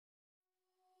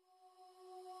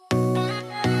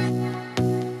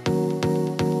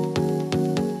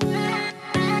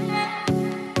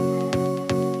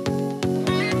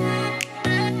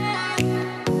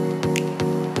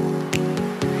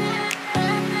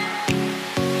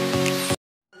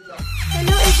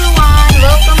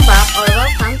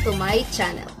my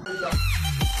channel.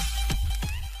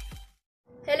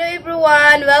 Hello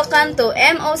everyone! Welcome to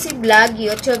MOC Vlog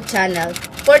YouTube channel.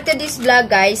 For today's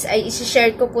vlog guys, ay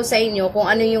isi-share ko po sa inyo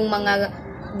kung ano yung mga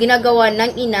ginagawa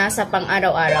ng ina sa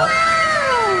pang-araw-araw.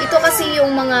 Ito kasi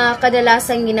yung mga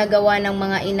kadalasang ginagawa ng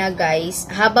mga ina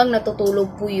guys habang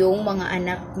natutulog po yung mga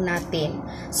anak natin.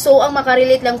 So ang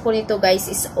makarelate lang po nito guys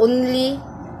is only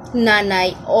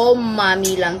nanay o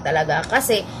mami lang talaga.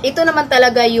 Kasi ito naman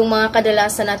talaga yung mga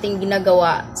kadalasan nating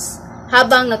ginagawa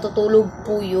habang natutulog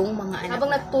po yung mga anak.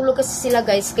 Habang natutulog kasi sila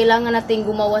guys, kailangan natin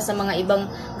gumawa sa mga ibang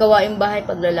gawaing bahay,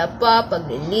 paglalaba,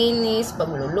 paglilinis,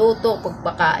 pagluluto,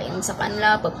 pagpakain sa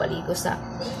kanila, pagpaligo sa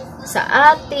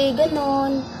ate,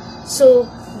 ganon. So,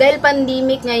 dahil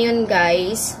pandemic ngayon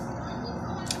guys,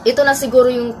 ito na siguro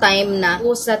yung time na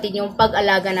focus natin yung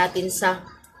pag-alaga natin sa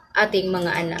ating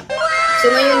mga anak. So,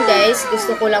 ngayon guys,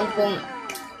 gusto ko lang pong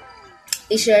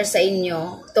i-share sa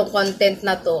inyo itong content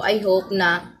na to. I hope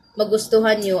na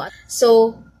magustuhan nyo.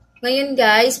 So, ngayon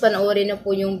guys, panoorin na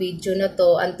po yung video na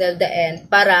to until the end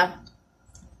para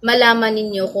malaman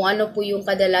ninyo kung ano po yung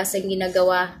kadalasang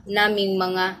ginagawa naming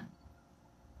mga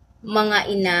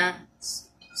ina.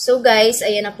 So guys,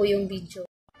 ayan na po yung video.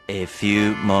 A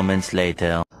few moments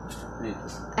later.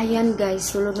 Ayan guys,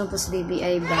 tulog na po si Baby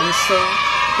Ivan. So,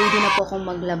 pwede na po akong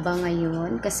maglaba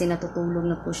ngayon kasi natutulog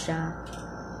na po siya.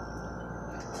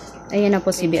 Ayan na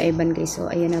po si Baby Ivan guys. So,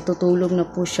 ayan na, tutulog na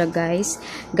po siya guys.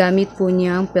 Gamit po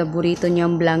niya ang paborito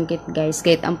niyang blanket guys.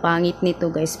 Kahit ang pangit nito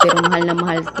guys, pero mahal na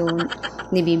mahal to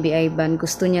ni Baby Ivan.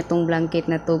 Gusto niya tong blanket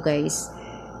na to guys.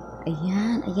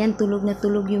 Ayan, ayan, tulog na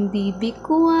tulog yung bibi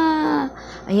ko ah.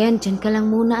 Ayan, dyan ka lang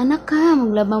muna anak ha.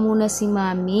 Maglaba muna si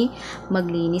mami.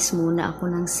 Maglinis muna ako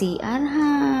ng CR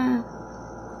ha.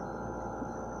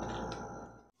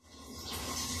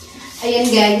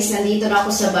 Ayan guys, nandito na ako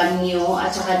sa banyo.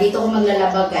 At saka dito ako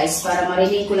maglalaba guys para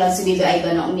marinig ko lang si Baby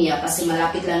Ivan na umiyak kasi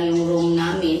malapit lang yung room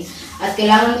namin. At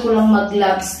kailangan ko lang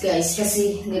mag-gloves guys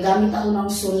kasi gagamit ako ng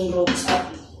sunrobes at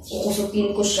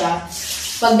kukusutin ko siya.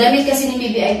 Pag damit kasi ni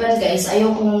Baby Ivan guys,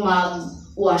 ayaw kong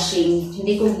mag-washing.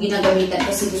 Hindi ko ginagamitan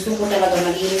kasi gusto ko talaga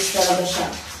malinis talaga siya.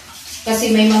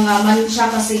 Kasi may mga mancha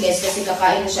kasi guys, kasi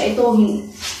kakain na siya. Ito,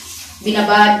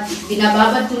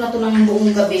 binababad ko na ito ng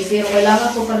buong gabi. Pero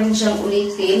kailangan ko pa rin siyang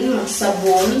ulitin ng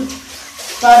sabon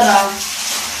para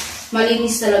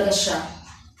malinis talaga siya.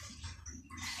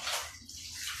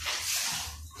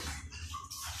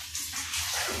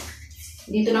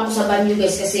 Dito na ako sa banyo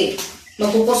guys kasi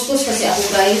magkukuskus kasi ako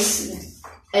guys.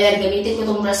 Ayan, gamitin ko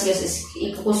itong brush guys.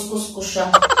 Ikukuskus ko siya.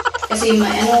 Kasi yung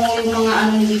mga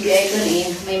ni Baby Ivan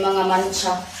may mga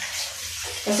mancha.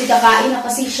 Kasi kakain na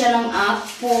kasi siya ng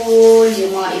apple,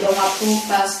 yung mga ibang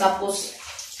prutas, tapos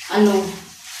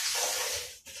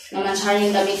namansahan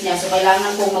yung damit niya. So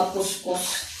kailangan kong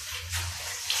magkuskus.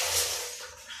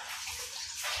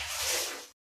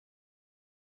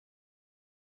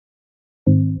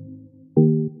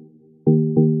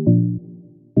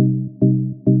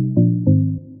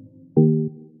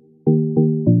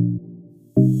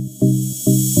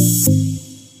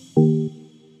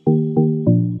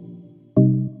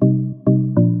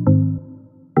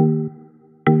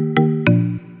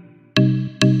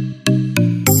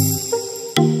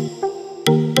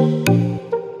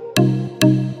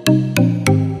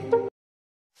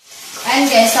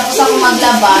 Guys, tapos ako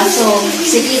maglaba. So,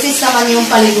 si Kisses naman yung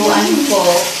paliguan ko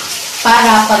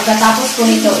para pagkatapos ko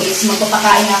nito is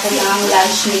magpapakain ako ng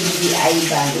lunch ni Baby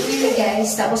Ivan. Okay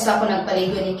guys, tapos ako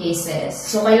nagpaligo ni Kisses.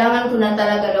 So, kailangan ko na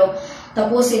talaga daw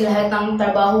tapusin lahat ng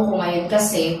trabaho ko ngayon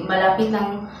kasi malapit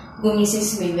nang gumising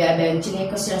si Baby Ivan.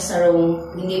 Chinek ko siya sa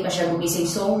room, hindi pa siya gumising.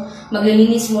 So,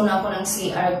 maglilinis muna ako ng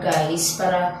CR guys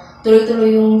para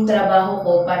tuloy-tuloy yung trabaho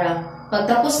ko para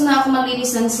pagtapos na ako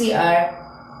maglinis ng CR,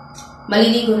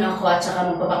 maliligo na ako at saka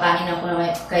magpapakain ako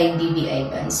na kay Baby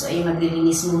Ivan. So, ay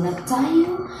maglilinis muna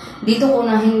tayo. Dito ko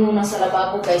unahin muna sa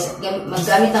lababo guys. At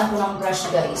maggamit ako ng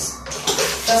brush guys.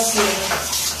 Kasi,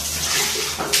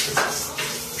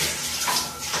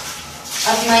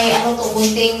 at may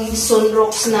kunting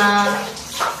sunrocks na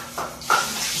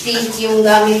pink yung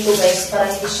gamit ko guys.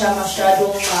 Para hindi siya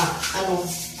masyadong,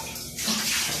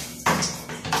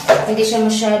 hindi siya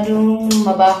masyadong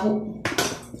mabaho.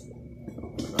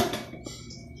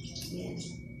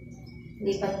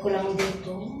 Lipat ko lang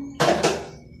dito.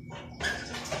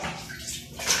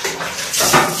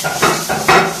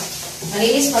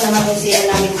 Malinis pa naman yung CR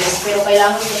namin guys. Pero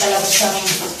kailangan ko talaga siyang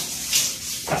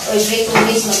every 2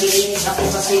 days maglilinis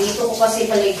ako. Kasi dito ko kasi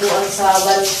paliguan sa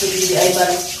banyo si Baby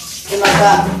Ivan.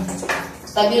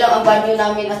 Tabi lang ang banyo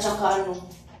namin at saka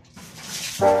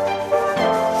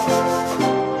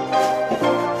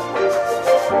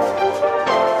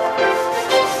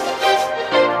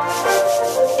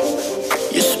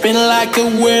spin like a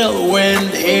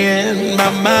whirlwind in my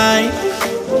mind.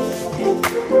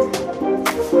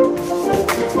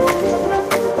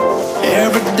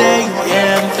 Every day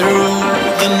and through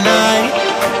the night.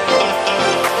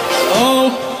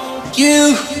 Oh,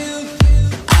 you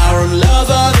are all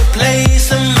over the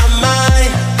place in my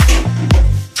mind,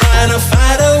 trying to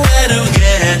find a way to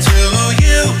get to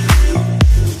you.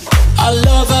 All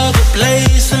over the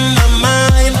place in my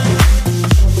mind,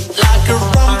 like a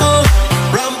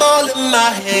rumble in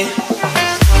my head.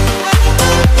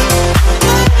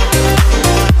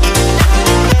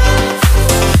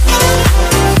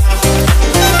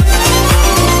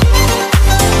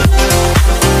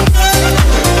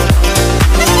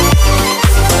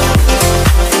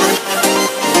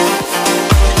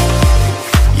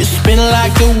 You spin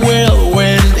like a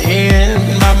whirlwind in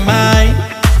my mind.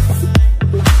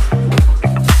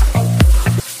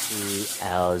 2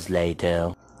 hours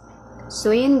later. So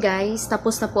yun guys,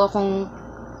 tapos na po akong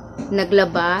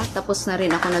naglaba, tapos na rin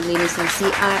ako naglinis ng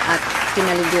CR at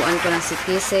pinaliguan ko ng si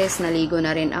Kisses, naligo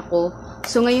na rin ako.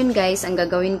 So ngayon guys, ang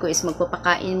gagawin ko is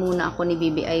magpapakain muna ako ni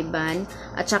Bibi Ivan,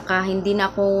 at saka hindi na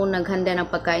ako naghanda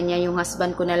ng pagkain niya, yung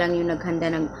husband ko na lang yung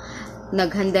naghanda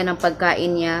ng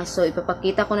pagkain niya. So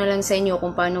ipapakita ko na lang sa inyo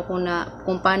kung paano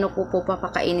ko po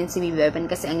papakainin si Bibi Ivan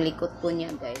kasi ang likot po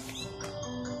niya guys.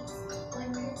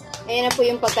 Ayan na po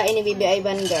yung pagkain ni Bibi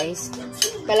Ivan guys.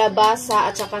 Kalabasa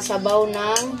at saka sabaw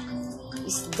ng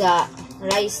isda.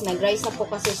 Rice. Nag-rice na po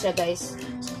kasi siya guys.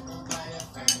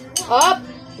 Hop!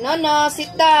 No,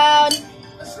 sit down.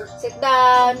 Sit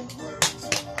down.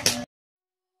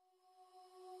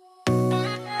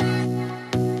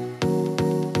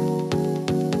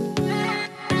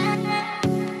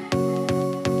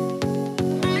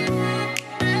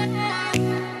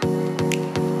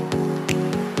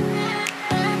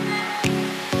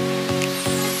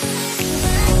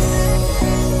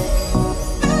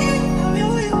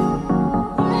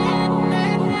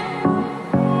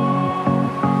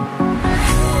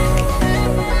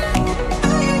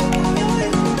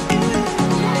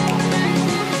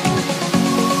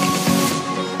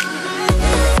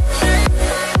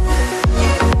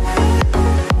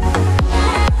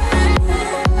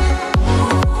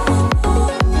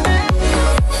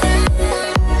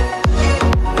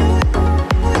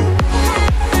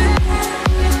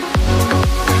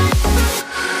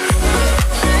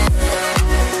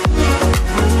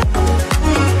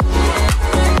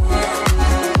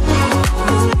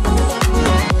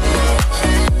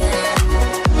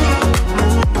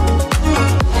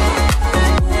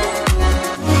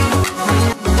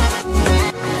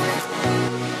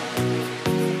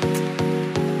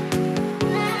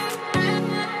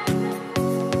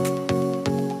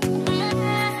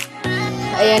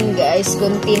 Ayan guys,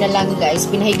 kunti na lang guys.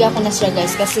 Pinahiga ko na siya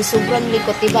guys kasi sobrang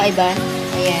likot, diba Ivan?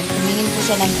 Ayan, tumingin po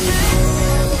siya ng TV.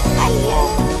 Ayan.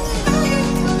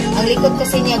 Ang likot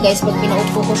kasi niya guys, pag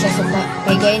pinaupo ko siya, so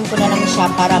pahigayin ko na lang siya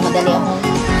para madali akong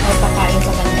magpakain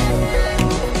sa kanya.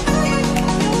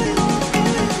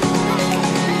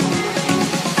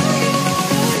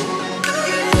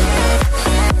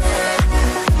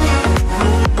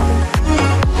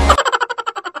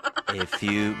 A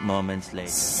few moments later.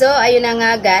 So, ayun na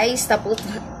nga guys,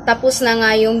 tapos na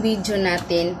nga yung video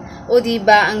natin. O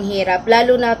diba, ang hirap.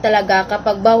 Lalo na talaga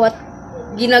kapag bawat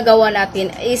ginagawa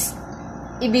natin is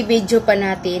ibibidyo pa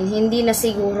natin. Hindi na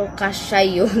siguro kasya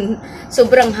yun.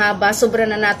 Sobrang haba,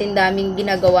 sobrang na natin daming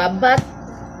ginagawa. But,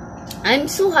 I'm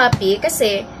so happy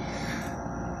kasi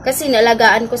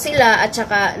nalagaan ko sila at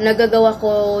saka nagagawa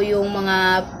ko yung mga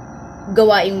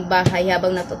gawaing bahay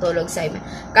habang natutulog sa Ivan.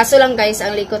 Kaso lang guys,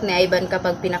 ang likot ni Ivan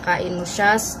kapag pinakain mo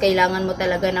siya, kailangan mo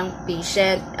talaga ng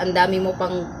patient. Ang dami mo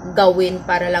pang gawin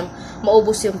para lang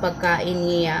maubos yung pagkain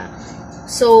niya.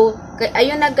 So,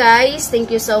 ayun na guys.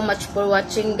 Thank you so much for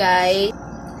watching guys.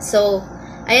 So,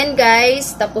 ayan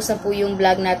guys. Tapos na po yung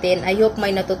vlog natin. I hope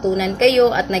may natutunan kayo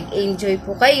at nag-enjoy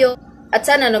po kayo. At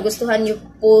sana nagustuhan niyo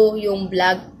po yung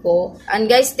vlog ko. And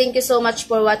guys, thank you so much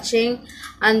for watching.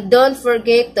 And don't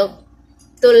forget to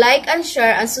like and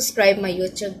share and subscribe my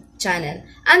YouTube channel.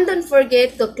 And don't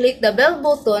forget to click the bell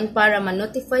button para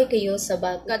ma-notify kayo sa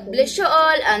bago. God bless you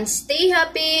all and stay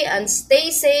happy and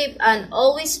stay safe and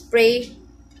always pray.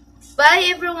 Bye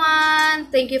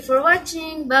everyone! Thank you for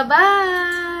watching.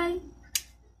 Bye-bye!